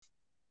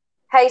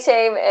Hey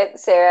team,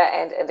 it's Sarah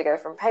and Indigo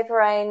from Paper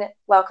Rain.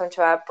 Welcome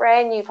to our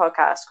brand new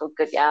podcast called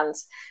Good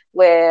Yarns,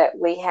 where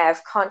we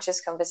have conscious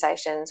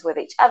conversations with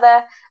each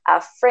other,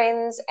 our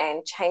friends,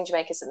 and change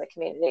makers in the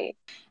community.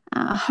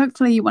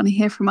 Hopefully you want to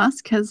hear from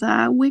us because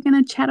we're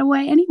going to chat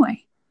away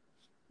anyway.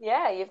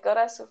 Yeah, you've got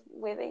us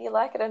whether you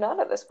like it or not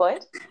at this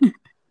point.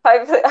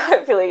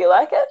 Hopefully you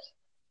like it.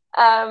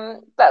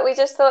 But we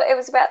just thought it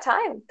was about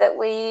time that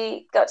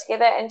we got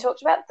together and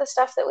talked about the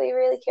stuff that we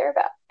really care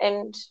about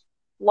and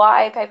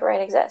why Paper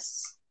Rain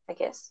exists, I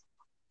guess.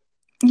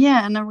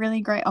 Yeah, and a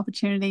really great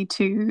opportunity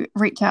to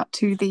reach out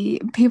to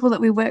the people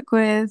that we work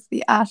with,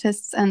 the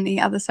artists and the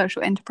other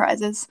social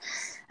enterprises,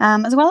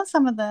 as well as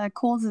some of the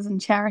causes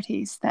and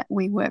charities that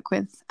we work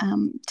with,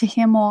 to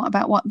hear more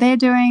about what they're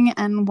doing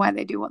and why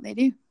they do what they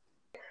do.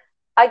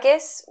 I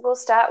guess we'll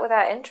start with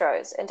our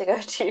intros. Indigo,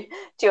 do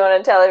you want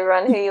to tell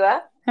everyone who you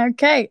are?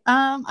 Okay,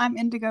 I'm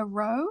Indigo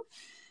Rowe.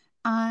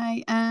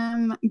 I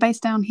am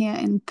based down here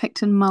in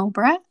Picton,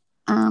 Marlborough.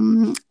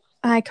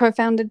 I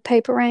co-founded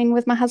Paper Rain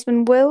with my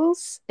husband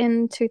Wills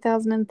in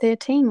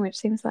 2013, which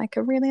seems like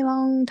a really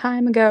long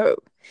time ago.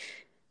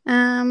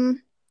 I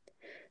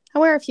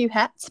wear a few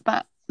hats,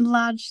 but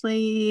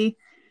largely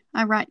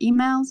I write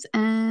emails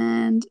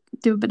and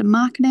do a bit of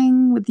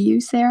marketing with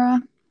you,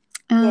 Sarah.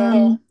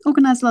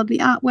 Organise a lot of the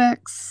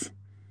artworks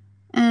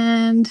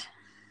and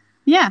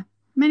yeah,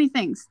 many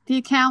things. The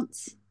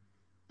accounts.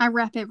 I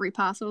wrap every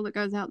parcel that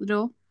goes out the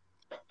door.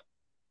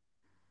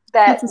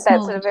 That's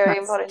a very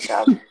important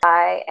job.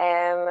 I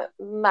am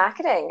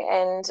marketing,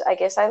 and I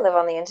guess I live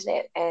on the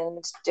internet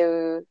and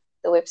do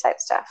the website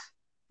stuff.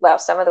 Well,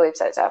 some of the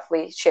website stuff.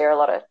 We share a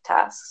lot of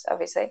tasks,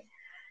 obviously.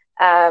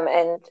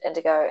 And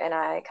Indigo and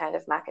I kind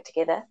of market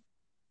together.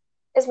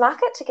 Is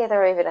market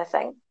together even a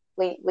thing?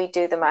 We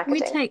do the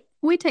marketing.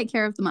 We take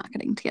care of the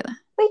marketing together.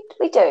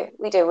 We do.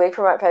 We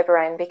promote Paper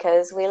Rain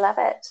because we love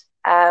it.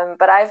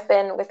 But I've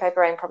been with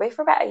Paper Rain probably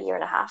for about a year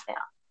and a half now,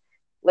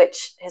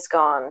 which has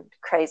gone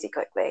crazy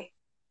quickly.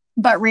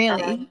 But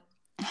really,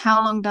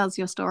 how long does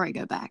your story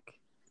go back?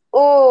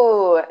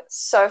 Oh,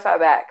 so far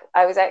back.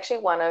 I was actually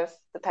one of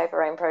the Paper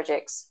Rain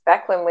projects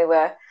back when we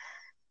were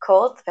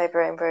called the Paper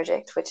Rain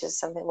Project, which is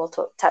something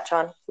we'll touch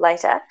on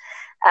later.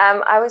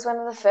 I was one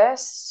of the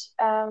first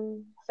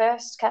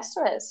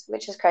customers,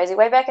 which is crazy.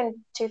 Way back in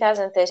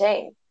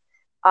 2013,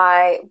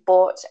 I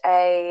bought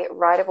a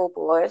rideable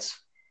board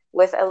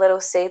with a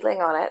little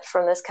seedling on it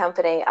from this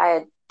company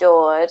I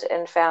adored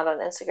and found on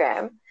Instagram,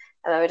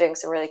 and they were doing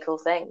some really cool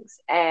things.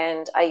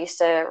 And I used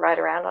to ride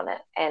around on it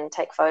and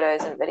take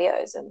photos and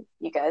videos, and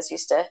you guys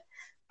used to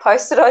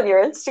post it on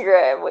your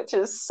Instagram, which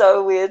is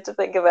so weird to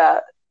think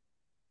about.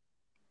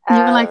 You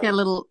were like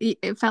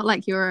it felt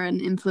like you were an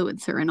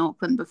influencer in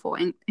Auckland before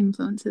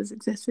influencers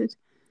existed.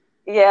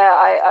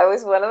 Yeah, I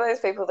was one of those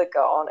people that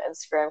got on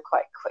Instagram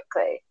quite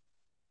quickly,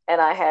 and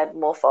I had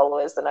more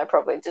followers than I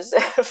probably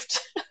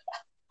deserved.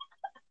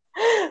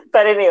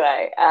 But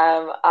anyway,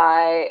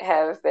 I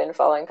have been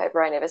following Paper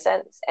Rain ever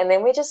since. And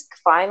then we just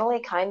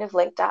finally kind of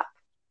linked up.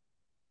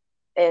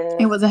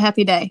 It was a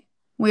happy day.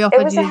 We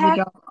offered you the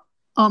job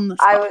on the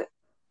spot.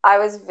 I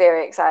was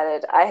very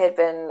excited. I had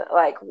been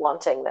like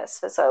wanting this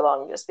for so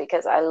long just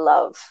because I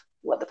love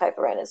what the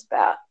Paper Rain is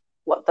about.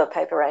 What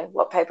Paper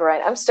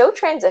Rain. I'm still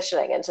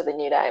transitioning into the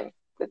new name.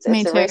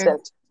 Me too.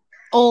 Recent.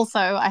 Also,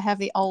 I have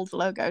the old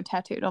logo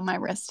tattooed on my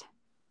wrist.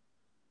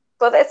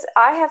 Well,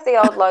 I have the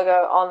old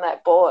logo on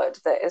that board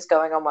that is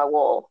going on my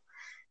wall.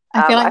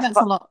 I feel like that's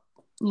a lot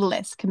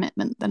less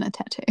commitment than a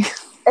tattoo.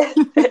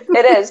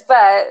 It is,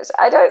 but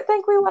I don't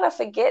think we want to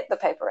forget the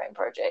Paper Rain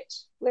Project.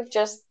 We've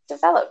just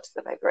developed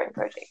the Paper Rain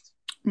Project.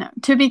 No,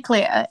 to be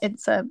clear,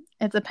 it's a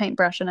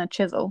paintbrush and a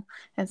chisel.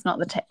 It's not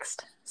the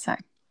text. So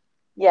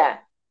yeah,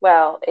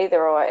 well,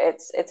 either or,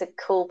 it's a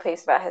cool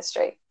piece of our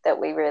history that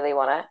we really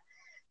want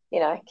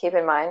to, keep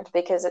in mind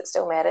because it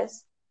still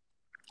matters.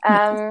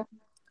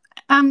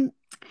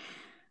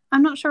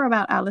 I'm not sure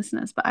about our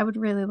listeners, but I would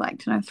really like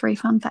to know 3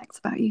 fun facts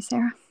about you,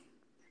 Sarah.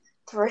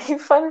 3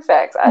 fun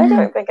facts? I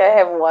don't think I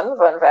have one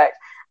fun fact.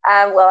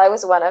 Well, I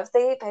was one of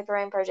the Paper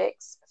Rain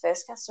Project's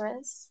first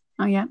customers.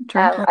 Oh, yeah,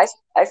 true.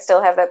 I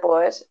still have that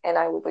board, and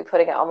I will be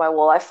putting it on my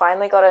wall. I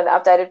finally got an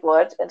updated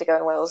board. Indigo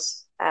and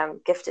Wills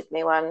gifted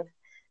me one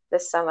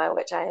this summer,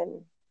 which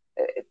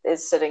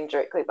is sitting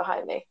directly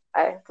behind me.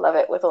 I love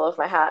it with all of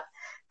my heart.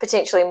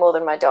 Potentially more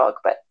than my dog,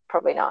 but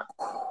probably not.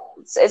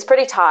 It's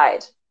pretty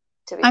tied,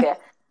 to be fair.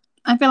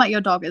 I feel like your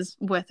dog is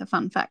worth a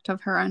fun fact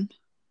of her own.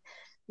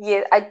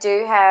 Yeah, I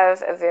do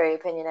have a very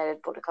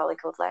opinionated border collie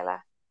called Layla.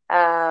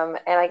 And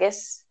I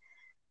guess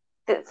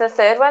the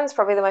third one's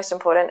probably the most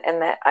important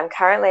in that I'm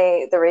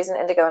currently, the reason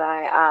Indigo and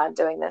I are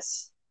doing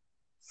this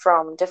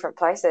from different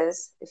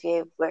places, if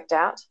you worked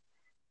out,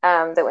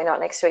 that we're not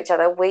next to each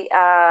other. We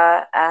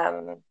are,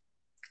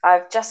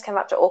 I've just come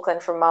up to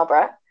Auckland from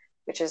Marlborough,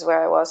 which is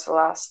where I was for the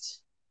last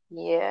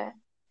year,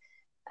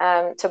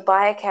 to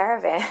buy a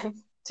caravan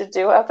to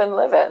do up and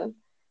live in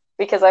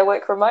because I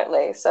work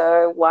remotely.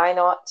 So why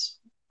not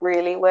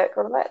really work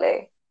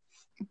remotely?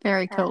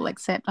 Very cool,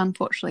 except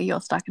unfortunately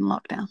you're stuck in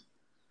lockdown.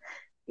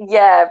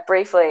 Yeah,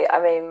 briefly.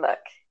 I mean, look,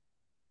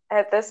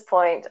 at this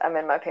point, I'm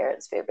in my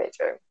parents' spare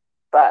bedroom,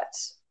 but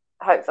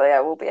hopefully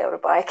I will be able to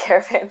buy a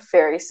caravan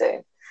very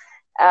soon.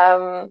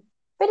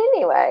 But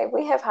anyway,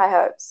 we have high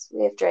hopes.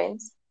 We have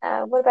dreams.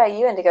 What about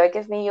you, Indigo?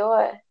 Give me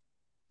your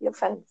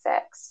fun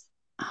facts.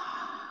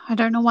 I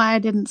don't know why I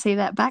didn't see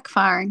that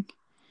backfiring.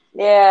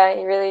 Yeah,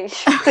 you really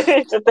should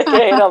think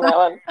ahead on that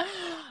one.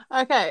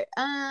 Okay.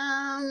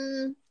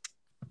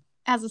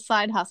 As a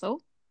side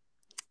hustle,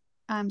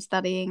 I'm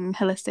studying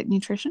holistic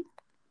nutrition.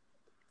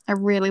 I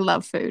really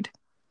love food.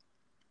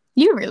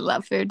 You really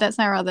love food. That's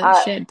our other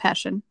Uh, shared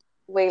passion.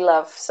 we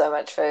love so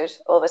much food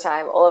all the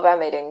time. All of our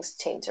meetings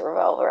tend to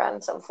revolve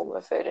around some form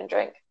of food and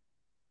drink.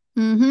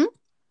 Mm-hmm.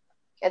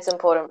 It's an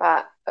important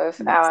part of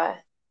Yes,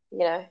 you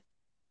know,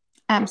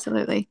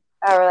 absolutely.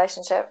 our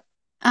relationship.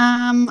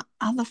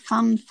 Other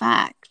fun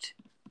fact.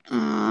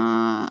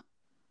 Uh,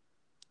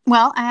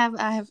 well,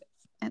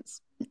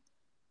 it's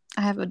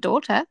I have a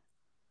daughter.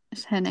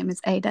 Her name is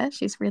Ada.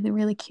 She's really,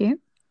 really cute.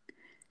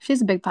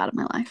 She's a big part of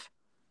my life.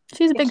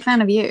 She's a big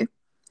fan of you.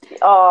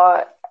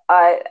 Oh,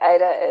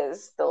 Ada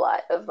is the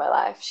light of my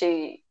life.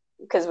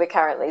 Because we're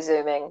currently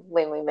Zooming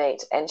when we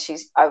meet, and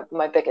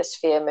my biggest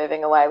fear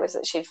moving away was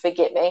that she'd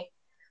forget me,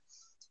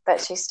 but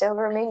she still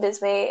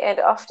remembers me and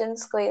often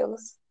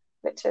squeals,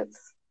 which is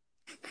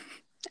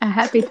A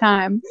happy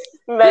time.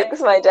 makes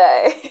my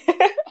day.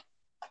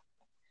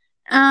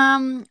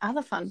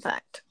 Other fun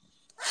fact.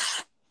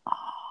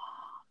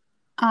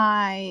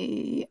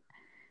 I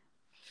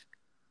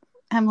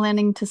am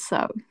learning to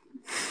sew.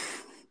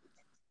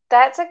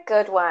 That's a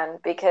good one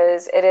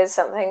because it is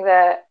something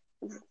that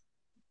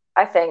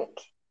I think,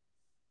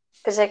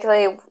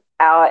 particularly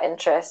our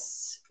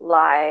interests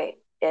lie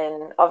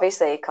in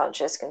obviously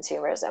conscious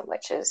consumerism,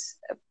 which is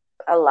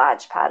a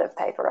large part of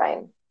Paper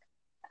Rain.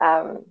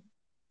 Um,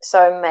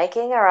 so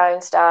making our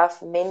own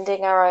stuff,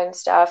 mending our own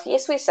stuff.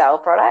 Yes, we sell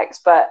products,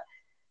 but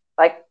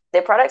like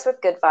they're products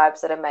with good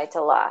vibes that are made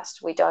to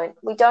last. We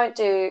don't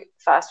do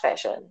fast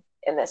fashion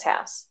in this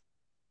house.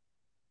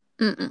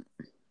 Mm-mm.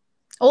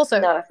 Also,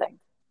 Not a thing.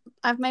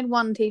 I've made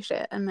one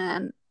t-shirt and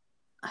man,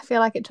 I feel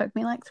like it took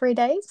me like 3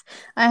 days.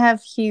 I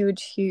have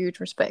huge, huge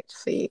respect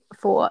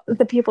for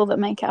the people that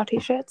make our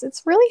t-shirts.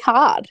 It's really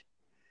hard.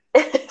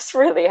 It's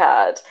really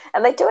hard,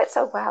 and they do it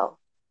so well.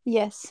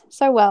 Yes,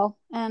 so well.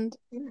 And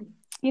Mm.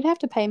 you'd have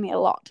to pay me a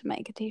lot to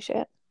make a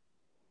t-shirt.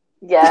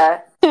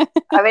 Yeah,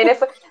 I mean,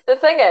 if the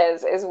thing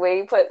is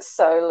we put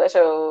so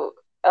little,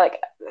 like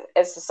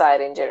as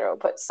society in general,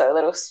 put so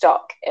little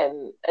stock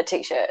in a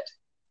t-shirt,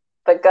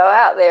 but go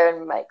out there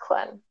and make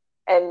one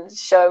and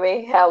show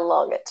me how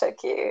long it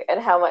took you and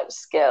how much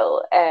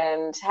skill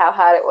and how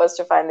hard it was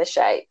to find the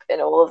shape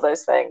and all of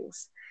those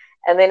things.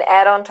 And then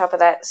add on top of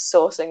that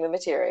sourcing the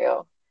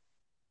material.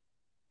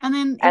 And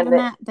then And even the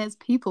that, there's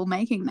people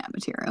making that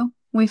material.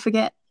 We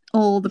forget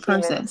all the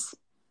process. humans.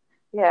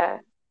 Yeah,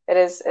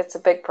 it's a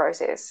big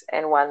process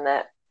and one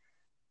that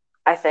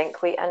I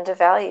think we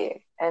undervalue.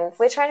 And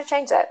we're trying to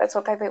change that. That's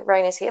what Paper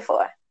Rain is here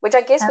for. Which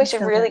I guess we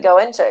should really Absolutely. go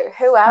into.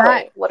 Who All are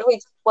right, we?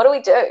 What do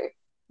we do?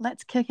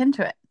 let's kick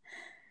into it.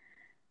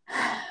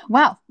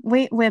 Well,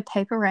 we're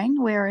Paper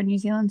Rain. We're a New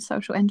Zealand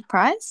social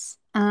enterprise.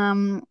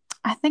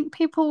 I think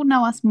people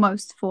know us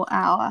most for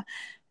our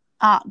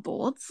art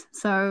boards,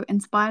 so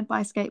inspired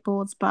by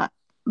skateboards, but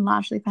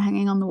largely for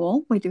hanging on the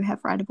wall. We do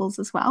have writables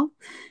as well.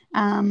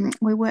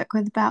 We work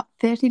with about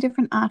 30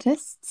 different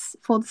artists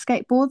for the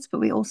skateboards, but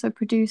we also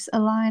produce a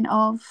line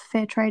of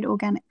fair trade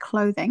organic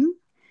clothing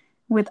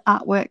with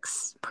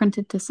artworks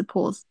printed to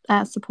support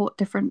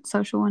different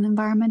social and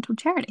environmental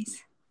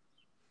charities.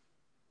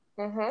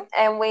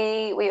 And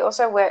we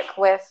also work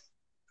with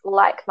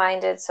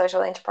like-minded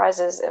social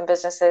enterprises and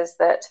businesses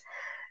that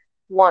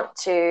want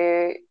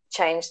to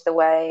change the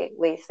way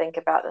we think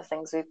about the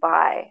things we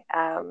buy.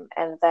 And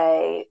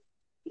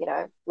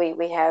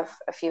we have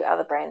a few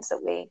other brands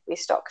that we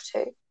stock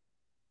too.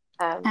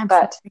 But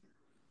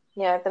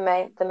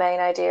Absolutely. the main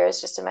idea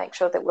is just to make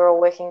sure that we're all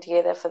working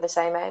together for the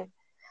same aim.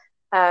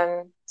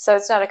 So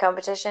it's not a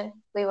competition.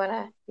 We want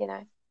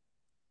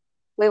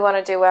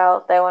to do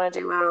well, they want to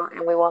do well,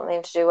 and we want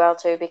them to do well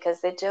too because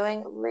they're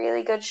doing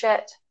really good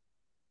shit.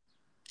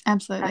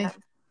 Absolutely. Um,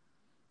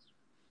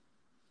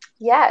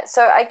 yeah,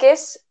 so I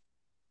guess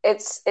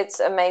it's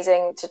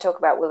amazing to talk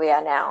about where we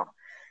are now,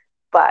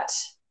 but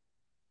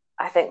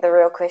I think the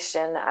real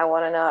question I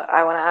want to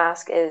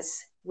ask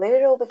is where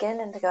did it all begin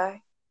and to go?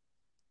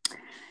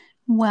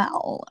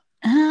 Well,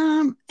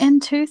 in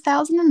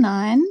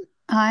 2009,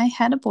 I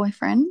had a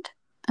boyfriend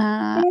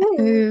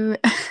who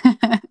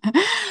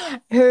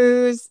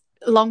whose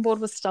longboard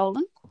was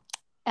stolen,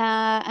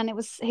 and he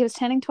was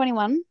turning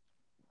 21,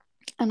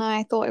 and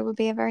I thought it would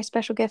be a very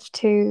special gift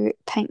to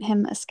paint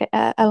him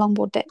a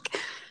longboard deck.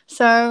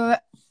 So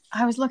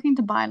I was looking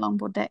to buy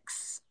longboard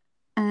decks,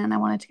 and I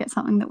wanted to get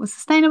something that was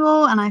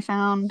sustainable, and I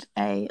found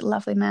a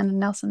lovely man in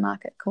Nelson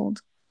Market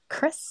called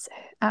Chris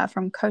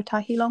from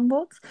Kotahi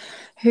Longboards,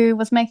 who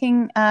was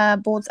making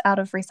boards out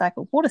of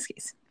recycled water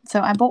skis. So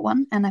I bought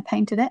one and I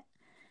painted it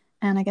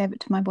and I gave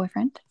it to my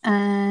boyfriend.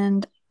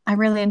 And I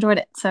really enjoyed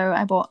it. So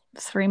I bought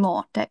 3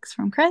 more decks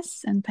from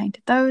Chris and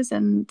painted those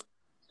and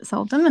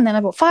sold them. And then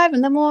I bought 5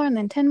 and then more and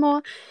then 10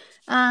 more.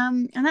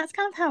 And that's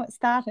kind of how it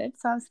started.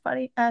 So I was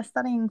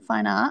studying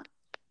fine art.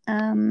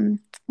 It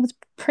was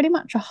pretty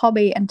much a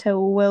hobby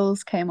until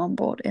Wills came on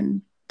board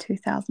in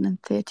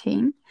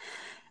 2013.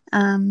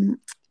 And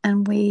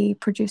we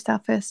produced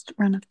our first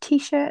run of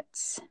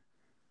t-shirts.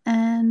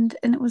 And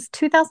it was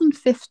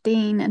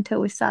 2015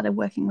 until we started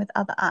working with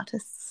other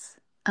artists,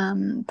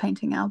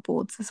 painting our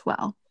boards as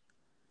well.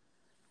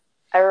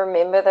 I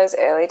remember those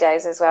early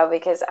days as well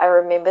because I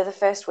remember the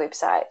first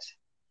website.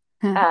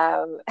 When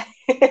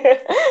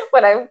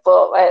I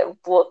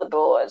bought the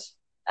board.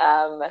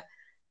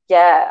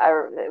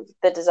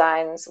 The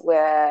designs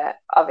were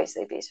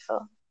obviously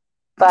beautiful,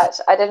 but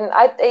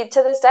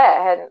to this day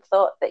I hadn't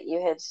thought that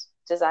you had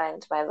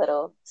designed my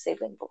little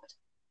seedling board.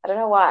 I don't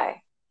know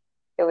why.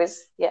 It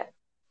was, yeah.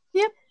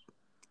 Yep.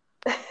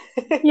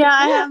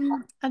 Yeah,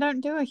 I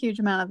don't do a huge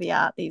amount of the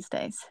art these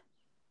days.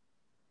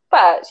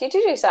 But you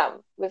do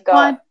some. We've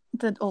got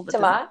all the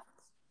Tamar.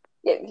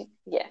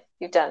 Yeah,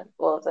 you've done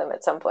all of them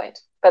at some point.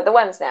 But the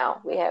ones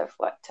now, we have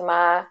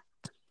Tamar,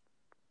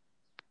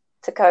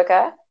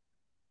 Takoka.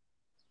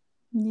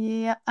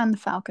 Yeah, and the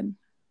Falcon.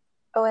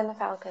 Oh, and the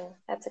Falcon.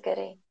 That's a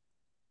goodie.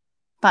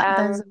 But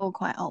those are all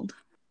quite old.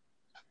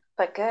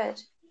 But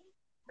good.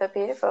 But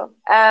beautiful.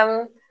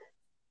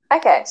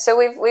 Okay, so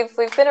we've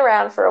been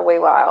around for a wee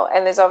while,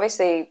 and there's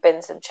obviously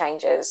been some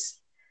changes.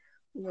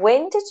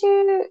 When did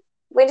you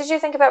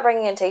think about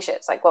bringing in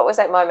t-shirts? Like, what was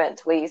that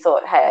moment where you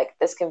thought, hey,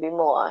 this can be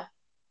more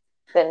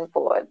than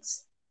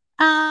boards?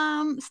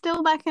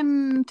 Still back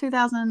in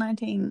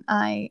 2019,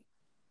 I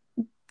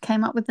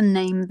came up with the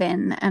name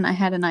then, and I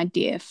had an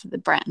idea for the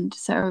brand.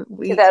 So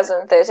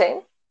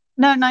 2013?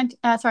 No,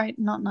 sorry,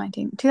 not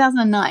 19.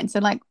 2009. So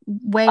like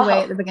way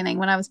at the beginning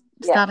when I was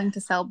starting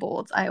to sell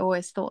boards, I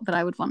always thought that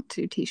I would want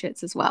to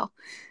t-shirts as well.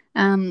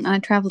 And I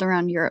traveled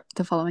around Europe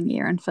the following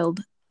year and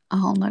filled a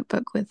whole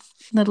notebook with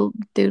little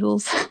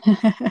doodles.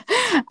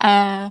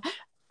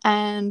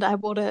 And I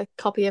bought a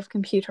copy of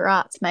Computer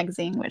Arts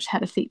magazine, which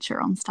had a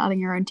feature on starting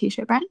your own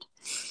t-shirt brand.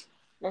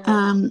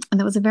 And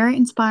there was a very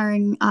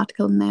inspiring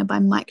article in there by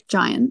Mike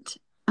Giant,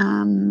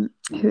 who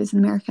is an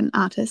American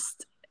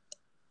artist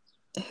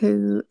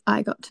who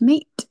I got to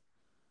meet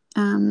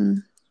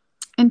in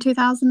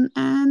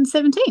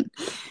 2017.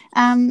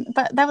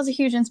 But that was a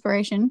huge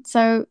inspiration.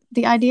 So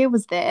the idea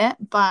was there,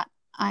 but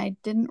I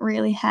didn't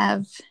really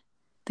have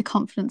the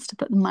confidence to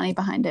put the money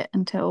behind it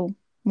until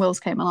Wills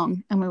came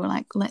along and we were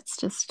like, let's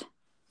just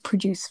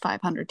produce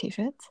 500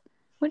 t-shirts,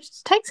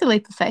 which takes a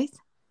leap of faith.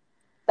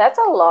 That's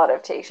a lot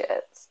of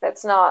t-shirts.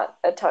 That's not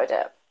a toe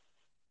dip.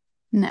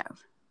 No.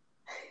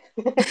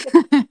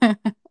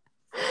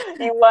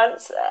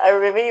 I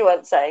remember you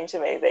once saying to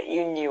me that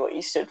you knew what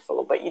you stood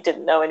for, but you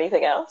didn't know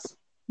anything else.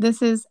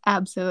 This is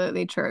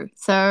absolutely true.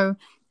 So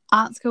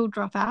art school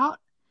dropout,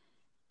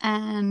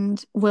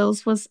 and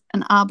Wills was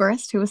an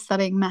arborist who was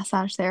studying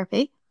massage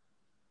therapy.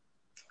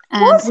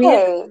 And was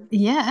he?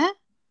 Yeah.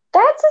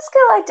 That's a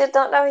skill I did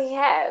not know he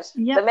had.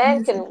 Yep, the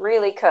man can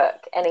really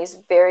cook, and he's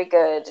very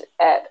good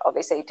at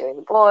obviously doing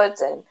the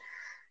boards and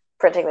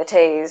printing the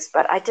teas,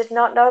 but I did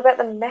not know about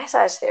the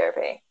massage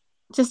therapy.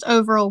 Just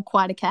overall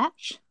quite a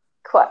catch.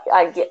 Look,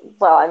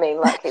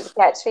 he's a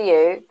catch for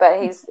you,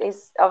 but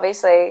he's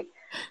obviously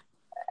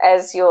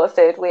as your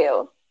third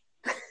wheel.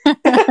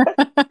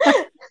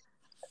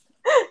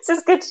 It's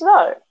just good to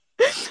know.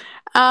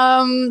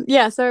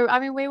 So I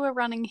mean, we were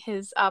running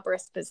his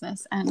arborist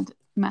business and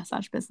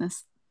massage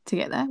business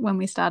together when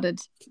we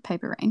started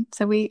Paper Rain.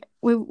 So we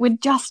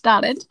just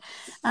started,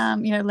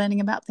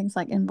 learning about things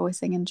like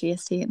invoicing and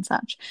GST and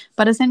such.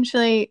 But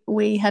essentially,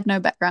 we had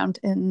no background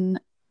in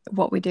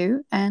what we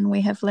do, and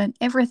we have learned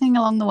everything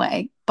along the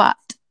way.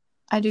 But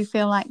I do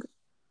feel like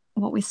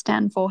what we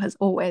stand for has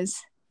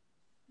always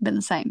been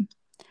the same,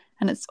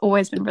 and it's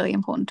always been really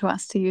important to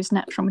us to use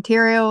natural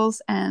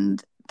materials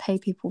and pay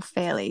people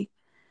fairly,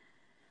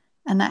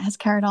 and that has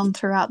carried on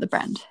throughout the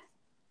brand,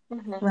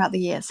 throughout the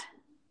years.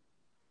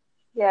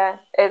 Yeah,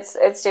 it's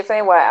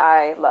definitely why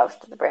I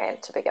loved the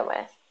brand to begin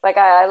with. Like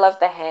I love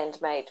the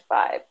handmade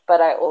vibe,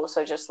 but I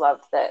also just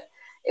loved that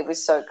it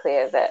was so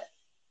clear that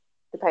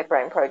the Paper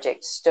Rain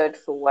project stood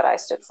for what I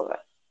stood for.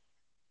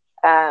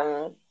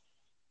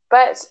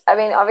 But I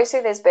mean,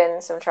 obviously there's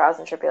been some trials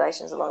and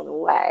tribulations along the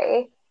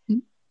way.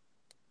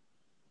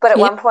 But at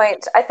one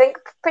point, I think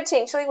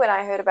potentially when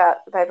I heard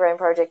about the Paper Rain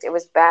project, it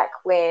was back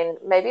when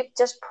maybe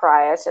just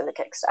prior to the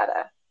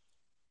Kickstarter.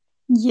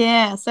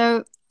 Yeah,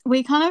 so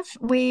we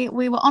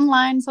were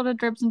online sort of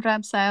dribs and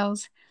drab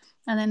sales,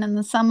 and then in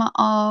the summer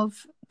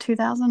of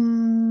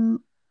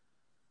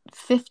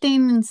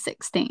 2015 and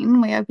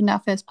 16 we opened our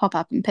first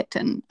pop-up in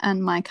Picton,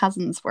 and my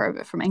cousins were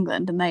over from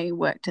England and they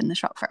worked in the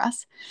shop for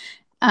us,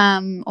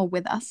 or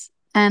with us,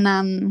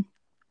 and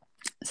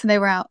so they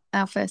were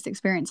our first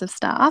experience of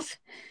staff,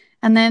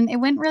 and then it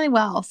went really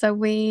well, so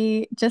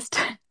we just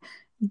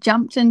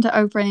jumped into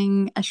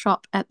opening a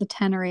shop at the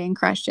Tannery in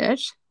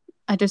Christchurch.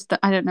 I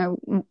don't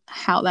know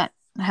how that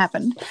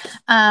happened.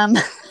 Um,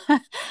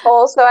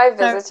 Also, I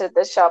so visited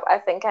the shop. I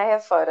think I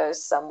have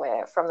photos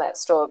somewhere from that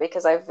store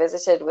because I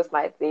visited with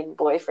my then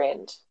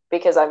boyfriend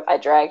because I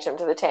dragged him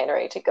to the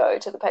tannery to go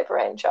to the paper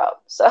rain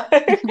shop. So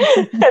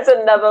it's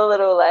another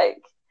little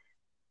like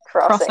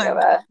crossing of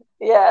crossover.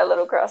 a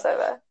little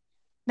crossover.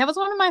 That was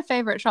one of my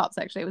favorite shops.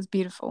 Actually, it was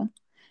beautiful,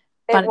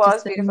 but It it just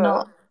was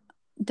beautiful.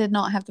 did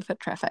not have the foot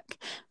traffic.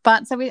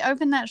 But so we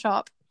opened that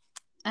shop,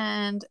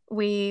 and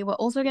we were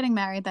also getting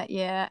married that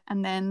year.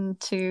 And then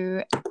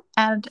to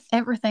add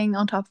everything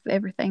on top of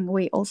everything,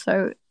 we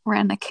also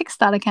ran a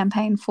Kickstarter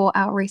campaign for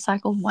our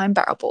recycled wine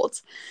barrel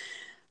boards.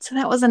 So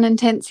that was an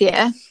intense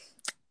year.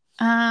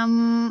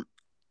 Um,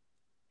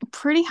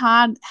 Pretty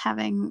hard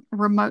having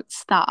remote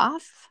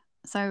staff.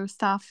 So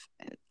staff,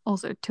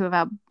 also two of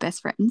our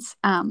best friends,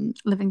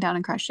 living down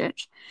in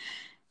Christchurch.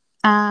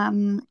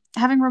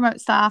 Having remote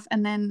staff,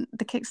 and then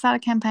the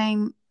Kickstarter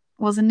campaign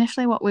was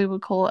initially what we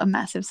would call a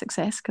massive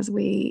success because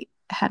we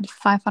had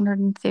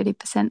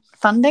 530%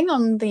 funding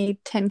on the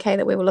 10K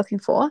that we were looking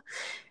for.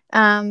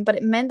 But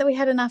it meant that we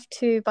had enough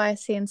to buy a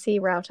CNC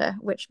router,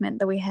 which meant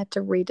that we had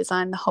to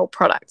redesign the whole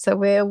product. So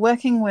we're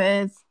working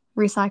with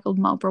recycled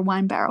Marlborough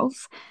wine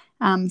barrels,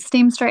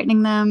 steam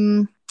straightening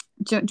them,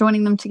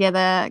 joining them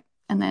together,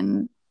 and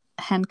then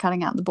hand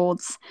cutting out the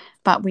boards.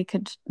 But we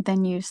could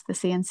then use the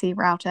CNC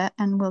router,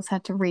 and Will's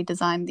had to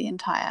redesign the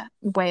entire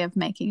way of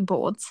making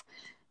boards.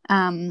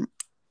 And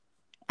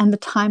the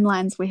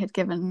timelines we had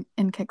given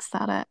in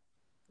Kickstarter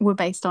were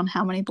based on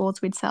how many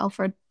boards we'd sell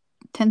for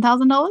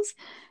 $10,000,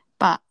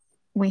 but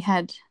we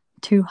had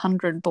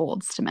 200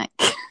 boards to make.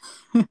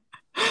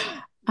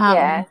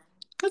 Yeah.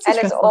 That's a And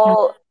it's stressful time.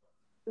 all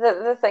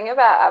the thing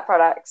about our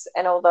products,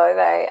 and although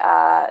they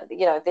are,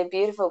 they're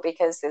beautiful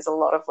because there's a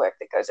lot of work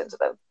that goes into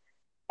them.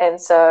 And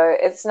so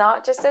it's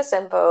not just a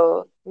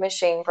simple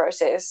machine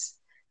process.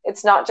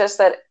 It's not just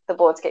that the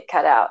boards get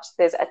cut out.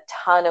 There's a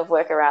ton of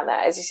work around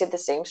that. As you said, the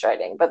steam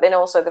straightening, but then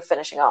also the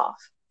finishing off,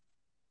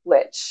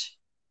 which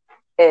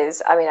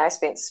is, I mean, I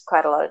spent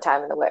quite a lot of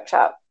time in the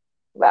workshop.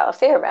 Well, a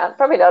fair amount,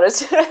 probably not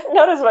as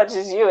not as much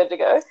as you had to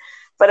go,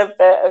 but a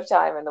bit of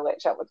time in the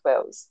workshop with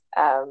Wills.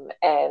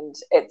 And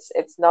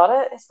it's not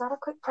a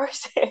quick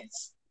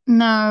process.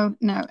 No,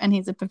 and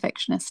he's a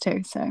perfectionist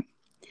too, so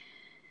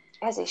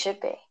As he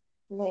should be.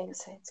 I mean,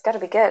 it's got to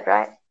be good,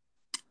 right?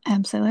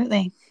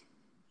 absolutely.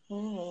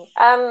 Mm.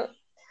 I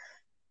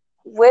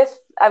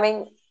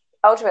mean,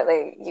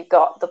 ultimately, you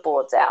got the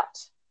boards out.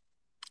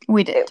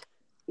 We did.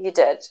 You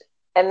did.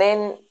 And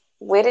then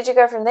where did you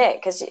go from there?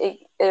 Because it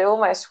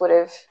almost would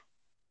have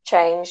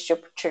changed your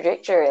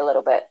trajectory a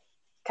little bit,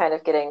 kind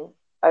of getting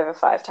over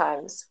 5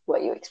 times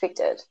what you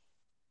expected.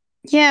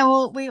 Yeah,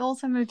 well, we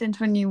also moved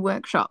into a new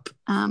workshop.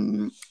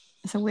 So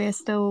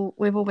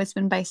we've always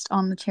been based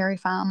on the cherry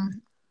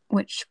farm,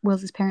 which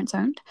Will's parents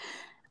own.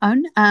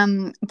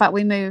 But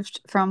we moved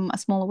from a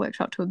smaller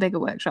workshop to a bigger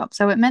workshop.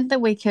 So it meant that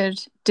we could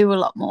do a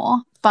lot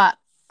more. But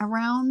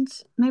around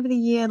maybe the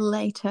year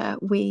later,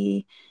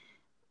 we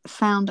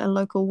found a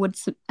local wood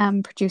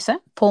producer,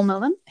 Paul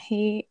Millen.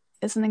 He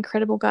is an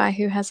incredible guy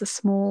who has a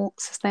small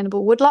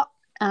sustainable woodlot.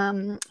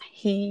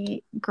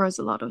 He grows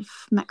a lot of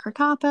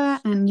macrocarpa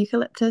and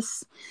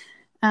eucalyptus.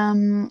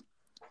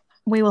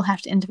 We will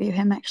have to interview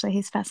him, actually.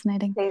 He's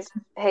fascinating.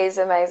 He's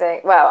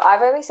amazing. Well,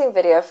 I've only seen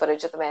video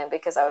footage of the man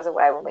because I was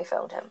away when we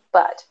filmed him,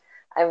 but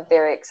I'm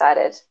very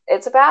excited.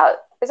 Is it about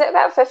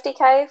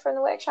 50K from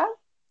the workshop?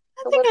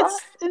 I The think woodlot?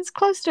 it's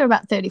close to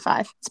about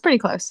 35. It's pretty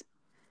close.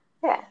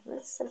 Yeah,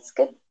 it's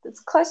good.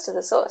 It's close to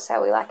the source,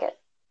 how we like it.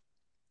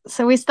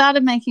 So we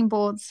started making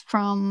boards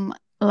from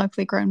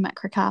locally grown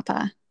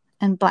macrocarpa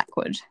and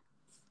blackwood,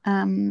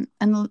 and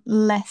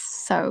less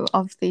so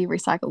of the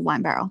recycled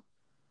wine barrel.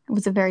 It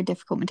was a very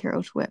difficult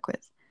material to work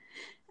with.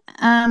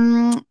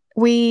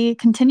 We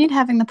continued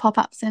having the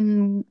pop-ups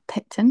in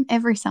Picton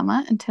every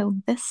summer until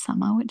this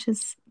summer, which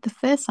is the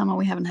first summer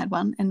we haven't had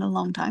one in a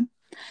long time.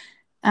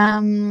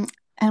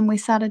 And we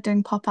started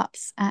doing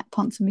pop-ups at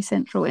Ponsonby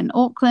Central in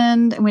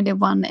Auckland, and we did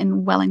one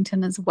in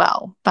Wellington as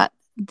well. But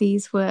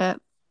these were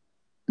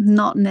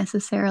not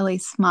necessarily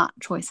smart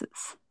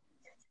choices.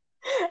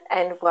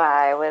 And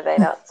why were they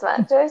not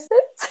smart choices?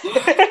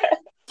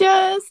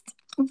 Just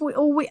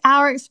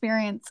our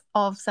experience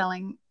of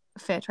selling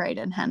fair trade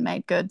and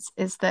handmade goods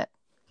is that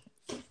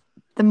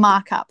the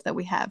markup that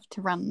we have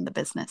to run the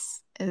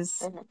business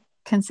is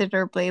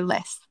considerably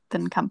less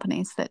than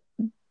companies that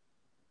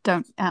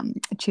don't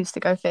choose to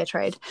go fair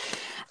trade.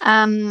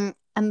 And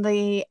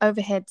the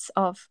overheads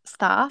of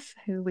staff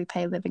who we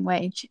pay living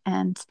wage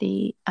and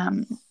the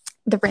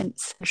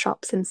rents for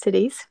shops in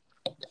cities,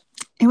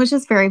 it was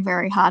just very,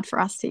 very hard for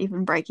us to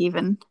even break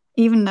even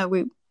though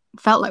we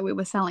felt like we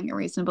were selling a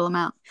reasonable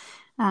amount.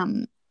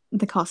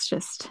 The cost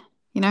just,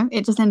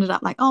 it just ended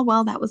up like, oh,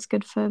 well, that was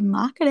good for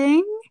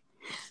marketing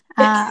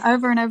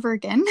over and over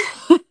again.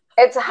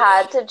 It's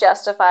hard to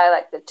justify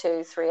like the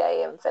 2-3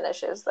 a.m.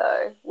 finishes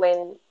though,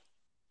 when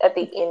at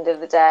the end of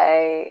the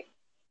day,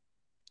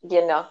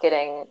 you're not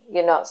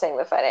seeing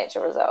the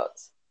financial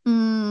results.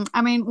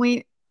 I mean,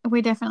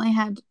 we definitely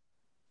had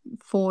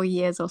 4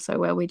 years or so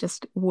where we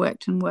just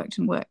worked and worked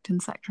and worked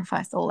and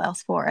sacrificed all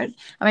else for it.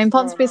 I mean,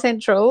 Ponsonby Mm.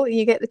 Central,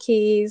 you get the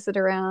keys at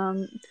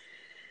around,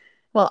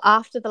 well,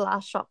 after the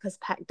last shop has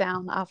packed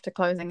down after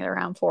closing at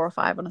around 4 or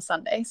 5 on a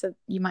Sunday. So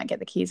you might get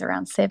the keys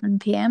around 7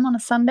 p.m. on a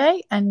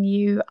Sunday, and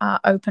you are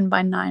open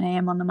by 9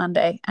 a.m. on the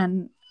Monday.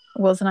 And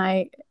Wills and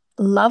I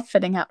love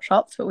fitting out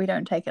shops, but we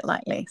don't take it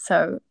lightly.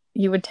 So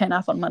you would turn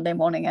up on Monday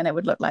morning and it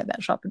would look like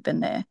that shop had been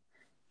there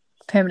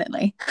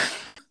permanently.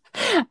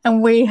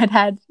 And we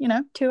had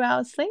 2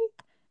 hours sleep,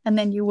 and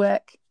then you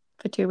work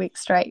for 2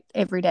 weeks straight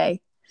every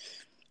day.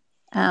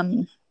 I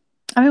mean,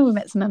 we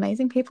met some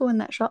amazing people in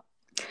that shop,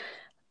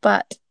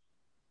 but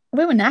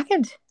we were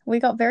knackered. We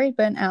got very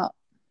burnt out.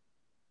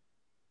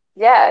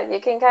 Yeah,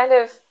 you can kind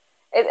of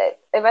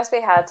it must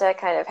be hard to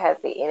kind of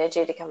have the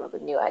energy to come up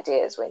with new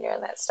ideas when you're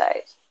in that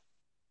state.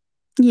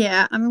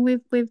 Yeah, I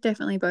mean, we've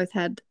definitely both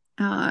had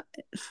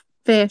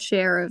fair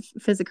share of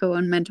physical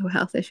and mental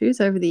health issues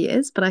over the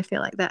years, but I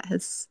feel like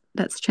that's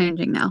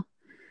changing now.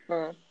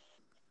 Mm.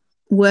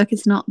 Work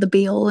is not the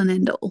be all and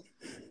end all.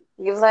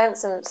 You've learned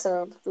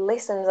some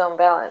lessons on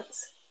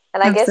balance,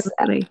 and I guess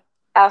Absolutely.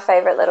 our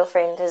favorite little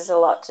friend has a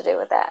lot to do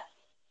with that.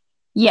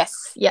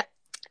 Yes. Yep.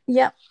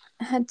 Yep.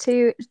 I had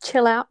to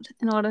chill out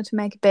in order to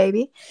make a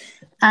baby.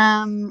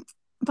 But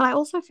I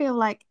also feel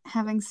like,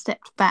 having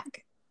stepped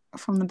back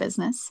from the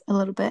business a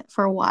little bit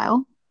for a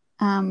while,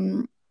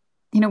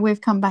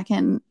 we've come back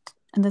in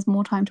and there's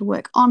more time to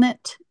work on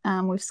it.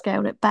 We've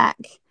scaled it back.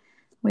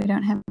 We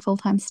don't have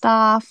full-time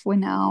staff. We're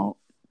now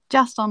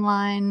just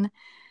online,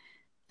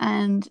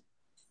 and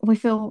we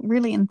feel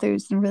really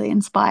enthused and really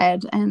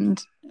inspired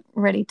and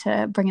ready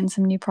to bring in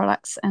some new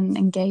products and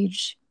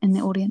engage in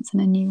the audience in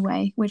a new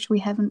way, which we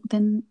haven't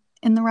been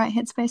in the right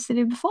headspace to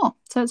do before.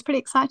 So it's pretty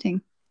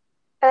exciting.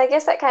 And I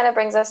guess that kind of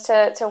brings us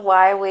to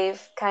why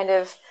we've kind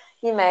of,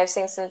 you may have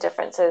seen some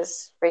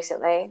differences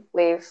recently.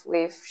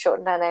 We've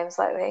shortened our names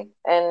slightly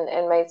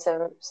and made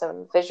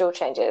some visual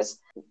changes.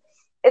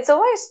 It's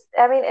almost,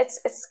 I mean,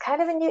 it's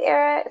kind of a new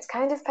era. It's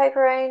kind of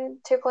Paper Rain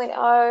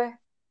 2.0.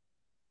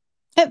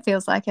 It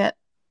feels like it.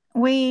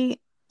 We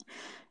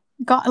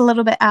got a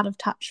little bit out of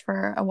touch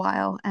for a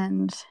while,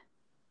 and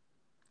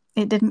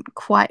it didn't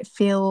quite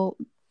feel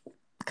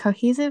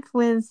cohesive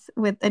with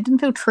it didn't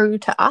feel true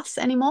to us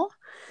anymore.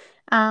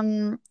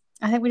 I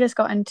think we just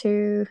got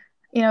into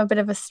a bit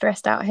of a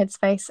stressed out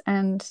headspace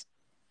and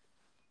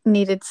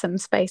needed some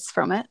space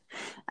from it.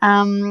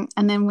 And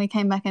then we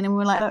came back in and we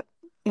were like, look,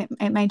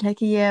 it may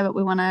take a year, but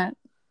we want to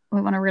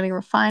really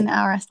refine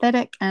our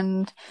aesthetic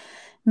and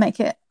make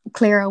it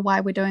clearer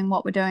why we're doing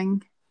what we're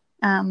doing.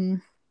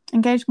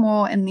 Engage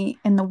more in the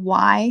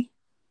why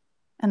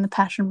and the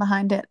passion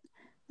behind it,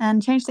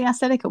 and change the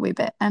aesthetic a wee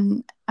bit.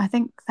 And I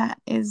think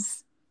it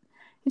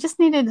just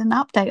needed an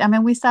update. I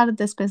mean, we started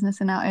this business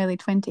in our early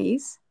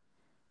 20s,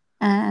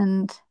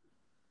 and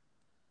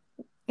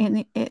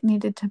it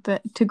needed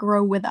to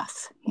grow with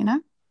us,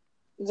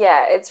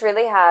 Yeah, it's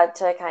really hard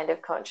to kind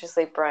of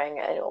consciously bring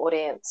an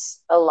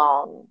audience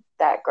along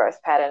that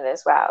growth pattern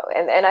as well.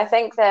 And I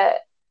think that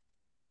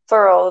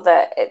for all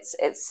that it's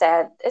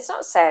sad, it's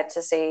not sad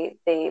to see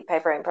the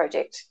Paper Rain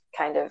project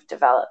kind of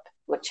develop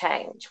or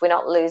change. We're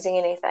not losing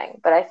anything,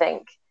 but I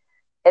think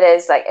it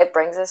is like, it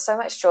brings us so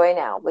much joy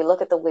now. We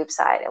look at the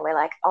website and we're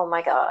like, oh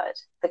my God,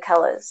 the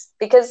colors.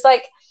 Because,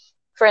 like,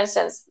 for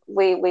instance,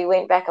 we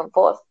went back and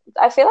forth.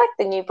 I feel like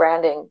the new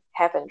branding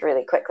happened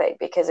really quickly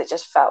because it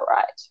just felt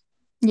right.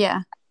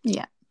 Yeah.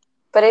 Yeah.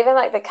 But even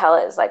like the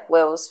colors, like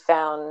Will's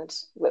found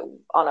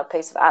on a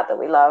piece of art that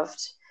we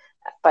loved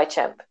by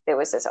Chimp, there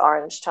was this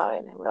orange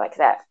tone, and we're like,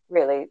 that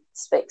really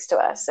speaks to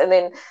us. And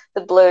then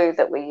the blue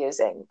that we're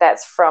using,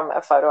 that's from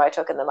a photo I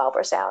took in the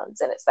Marlborough Sounds,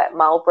 and it's that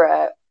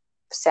Marlborough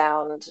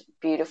Sound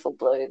beautiful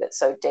blue that's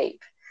so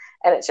deep,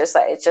 and it's just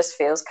like, it just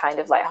feels kind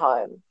of like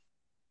home.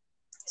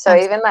 So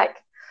Absolutely. even like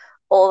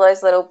all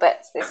those little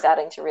bits, they're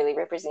starting to really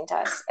represent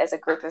us as a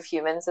group of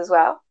humans as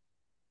well.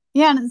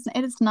 Yeah,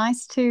 and it's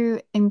nice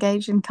to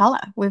engage in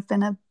color. We've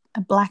been a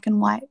black and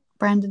white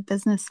branded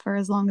business for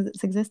as long as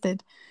it's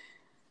existed.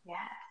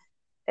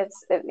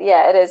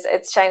 Yeah, it is.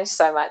 It's changed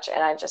so much,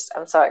 and I'm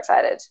so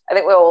excited. I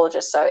think we're all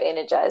just so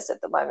energized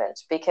at the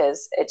moment,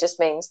 because it just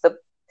means the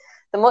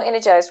more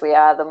energized we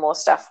are, the more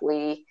stuff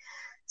we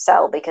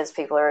sell because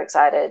people are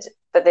excited,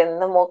 but then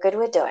the more good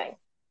we're doing,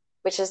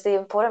 which is the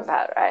important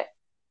part, right?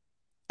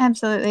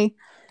 Absolutely.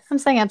 I'm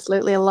saying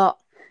absolutely a lot.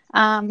 We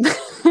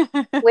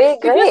you're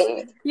just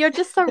agree. you're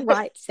just so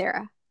right,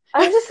 Sarah.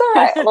 I'm just all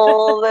right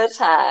all the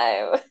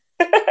time.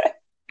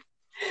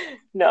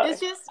 No, It's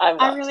just I'm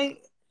I not.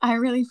 really I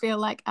really feel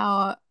like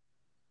our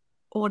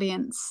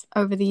audience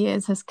over the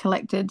years has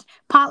collected,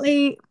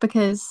 partly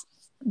because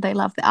they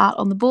love the art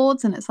on the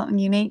boards and it's something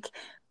unique,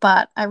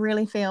 but I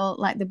really feel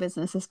like the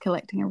business is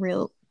collecting a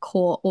real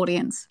core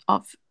audience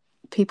of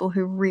people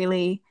who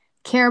really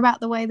care about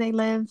the way they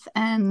live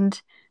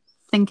and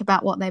think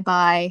about what they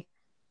buy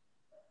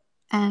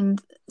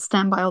and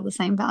stand by all the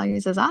same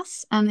values as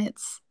us. And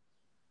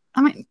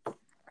I mean,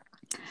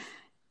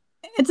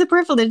 it's a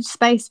privileged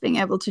space being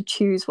able to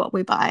choose what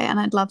we buy, and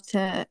I'd love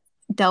to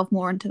delve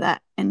more into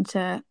that,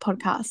 into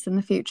podcasts in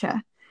the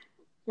future.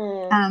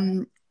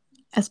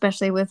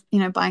 Especially with,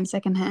 buying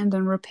secondhand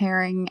and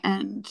repairing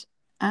and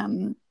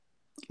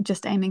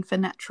just aiming for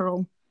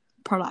natural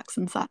products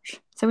and such.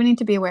 So we need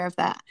to be aware of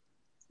that.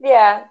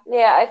 Yeah,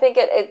 I think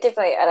it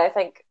definitely, and I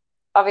think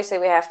obviously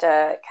we have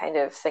to kind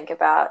of think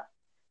about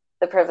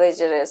the privilege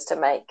it is to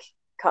make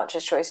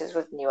conscious choices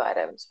with new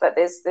items, but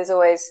there's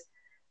always,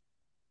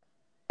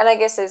 and I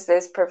guess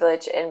there's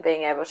privilege in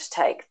being able to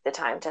take the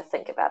time to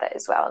think about it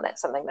as well, and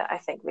that's something that I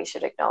think we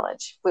should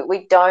acknowledge.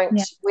 We don't,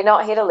 we're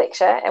not here to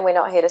lecture, and we're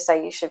not here to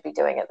say you should be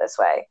doing it this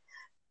way.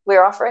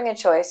 We're offering a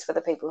choice for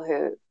the people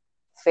who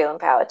feel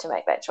empowered to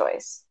make that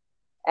choice,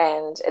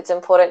 and it's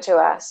important to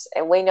us,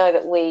 and we know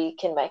that we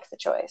can make the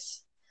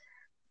choice.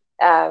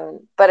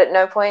 But at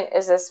no point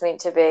is this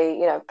meant to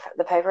be,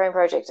 the Paper Rain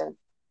Project and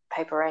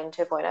Paper Rain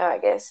 2.0, I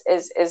guess,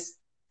 is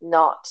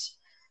not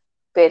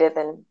better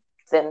than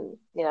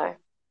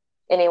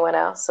anyone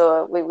else.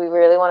 Or we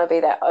really want to be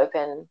that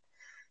open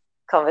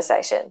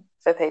conversation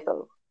for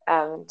people,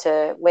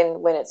 to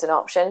when it's an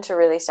option, to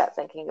really start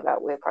thinking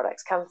about where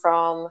products come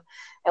from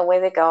and where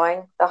they're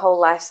going, the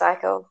whole life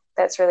cycle.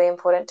 That's really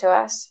important to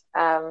us.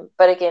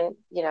 But again,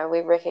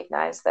 we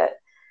recognize that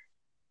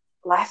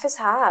life is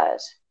hard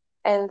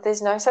and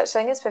there's no such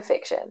thing as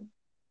perfection.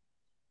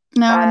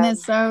 No, and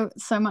there's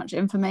so much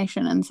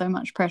information and so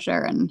much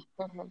pressure, and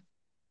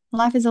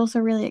life is also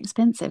really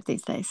expensive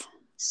these days.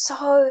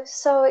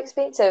 So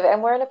expensive,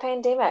 and we're in a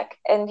pandemic,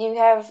 and you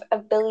have a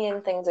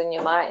billion things in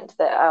your mind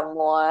that are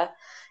more,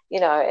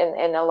 in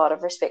a lot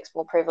of respects,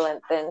 more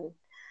prevalent than,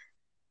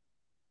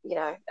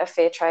 a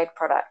fair trade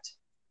product.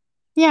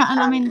 Yeah, and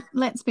I mean,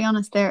 let's be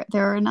honest, there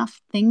are enough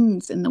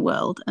things in the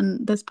world,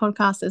 and this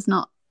podcast is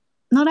not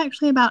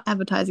actually about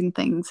advertising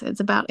things.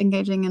 It's about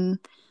engaging in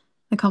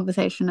the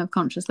conversation of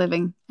conscious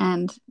living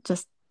and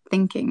just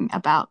thinking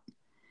about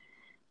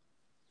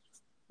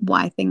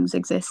why things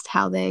exist,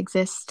 how they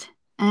exist.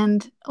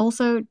 And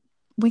also,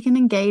 we can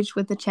engage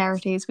with the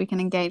charities, we can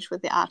engage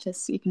with the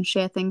artists, you can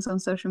share things on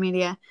social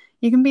media,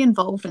 you can be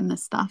involved in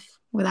this stuff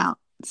without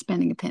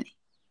spending a penny.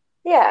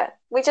 Yeah,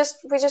 we just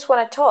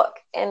want to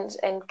talk and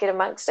get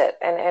amongst it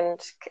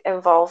and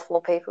involve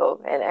more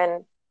people.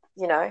 And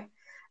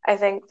I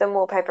think the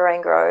more Paper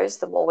Rain grows,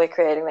 the more we're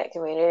creating that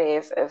community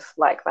of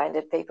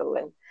like-minded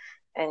people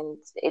and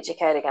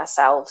educating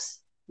ourselves,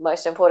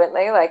 most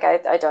importantly. Like,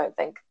 I don't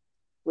think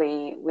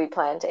we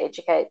plan to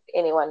educate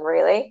anyone,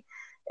 really.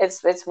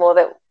 It's more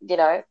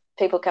that,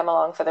 people come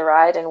along for the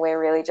ride, and we're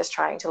really just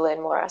trying to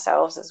learn more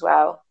ourselves as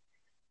well.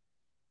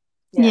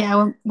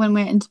 Yeah, when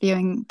we're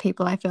interviewing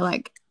people, I feel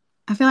like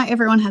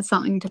everyone has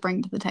something to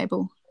bring to the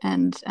table,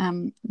 and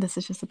this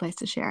is just a place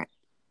to share it.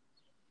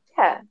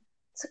 Yeah,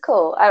 it's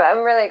cool. I'm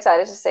really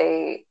excited to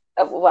see.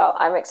 Well,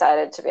 I'm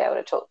excited to be able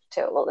to talk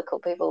to all the cool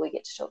people we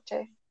get to talk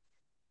to.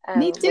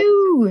 Me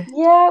too.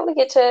 We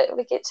get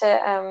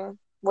to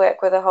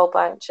work with a whole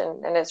bunch,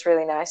 and it's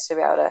really nice to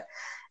be able to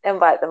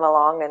invite them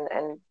along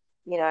and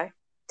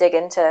dig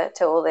into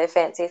all their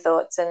fancy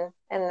thoughts and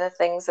the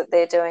things that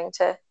they're doing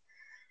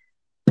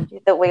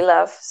that we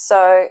love.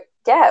 So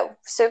yeah,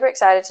 super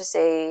excited to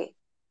see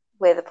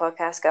where the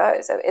podcast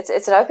goes.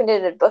 It's an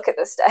open-ended book at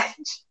this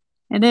stage.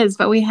 It is,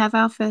 but we have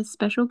our first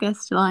special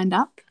guest lined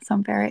up, so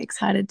I'm very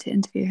excited to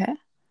interview her.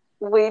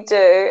 We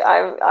do.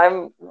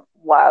 I'm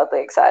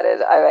wildly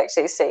excited. I've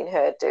actually seen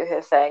her do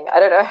her thing. I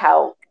don't know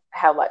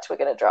how much we're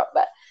going to drop,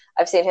 but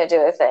I've seen her do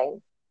her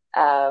thing,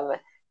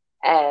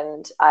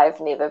 and I've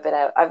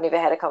never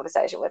had a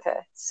conversation with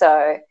her.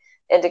 So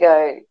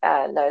Indigo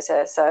knows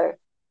her. So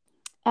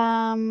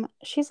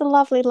she's a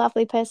lovely,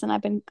 lovely person.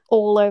 I've been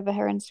all over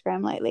her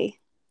Instagram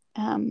lately.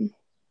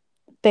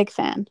 Big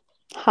fan.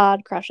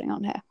 Hard crushing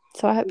on her.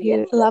 So I hope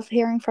you love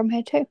hearing from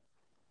her too.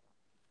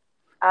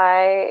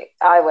 I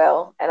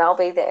will, and I'll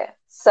be there.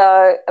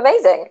 So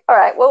amazing. All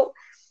right. Well,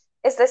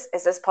 is this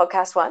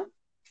podcast one?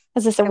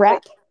 Is this a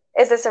wrap?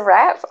 Is this a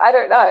wrap? I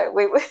don't know.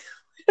 We're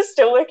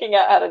still working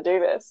out how to do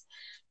this.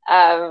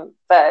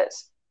 But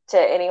to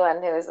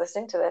anyone who is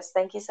listening to this,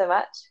 thank you so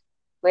much.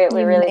 We're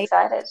really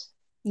excited.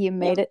 You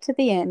made it to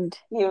the end.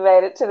 You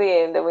made it to the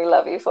end, and we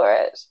love you for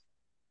it.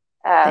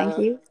 Thank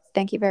you.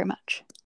 Thank you very much.